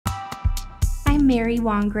I'm Mary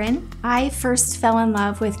Wangerin. I first fell in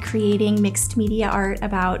love with creating mixed media art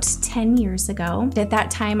about 10 years ago. At that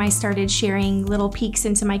time, I started sharing little peeks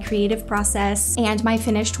into my creative process and my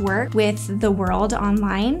finished work with the world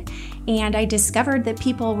online. And I discovered that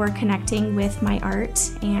people were connecting with my art.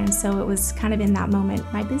 And so it was kind of in that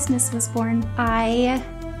moment my business was born. I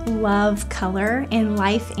love color in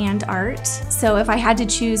life and art. So if I had to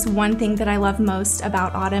choose one thing that I love most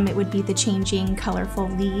about autumn, it would be the changing, colorful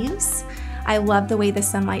leaves. I love the way the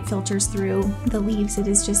sunlight filters through the leaves. It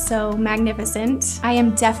is just so magnificent. I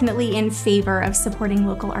am definitely in favor of supporting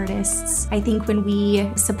local artists. I think when we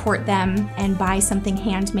support them and buy something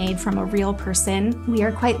handmade from a real person, we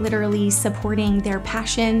are quite literally supporting their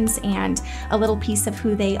passions and a little piece of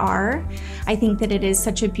who they are. I think that it is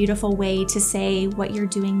such a beautiful way to say what you're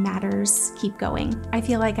doing matters, keep going. I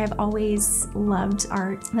feel like I've always loved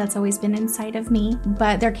art. That's always been inside of me.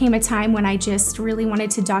 But there came a time when I just really wanted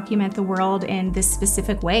to document the world in this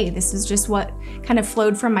specific way. This is just what kind of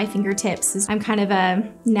flowed from my fingertips. I'm kind of a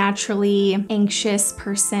naturally anxious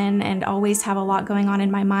person and always have a lot going on in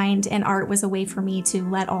my mind, and art was a way for me to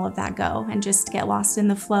let all of that go and just get lost in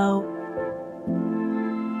the flow.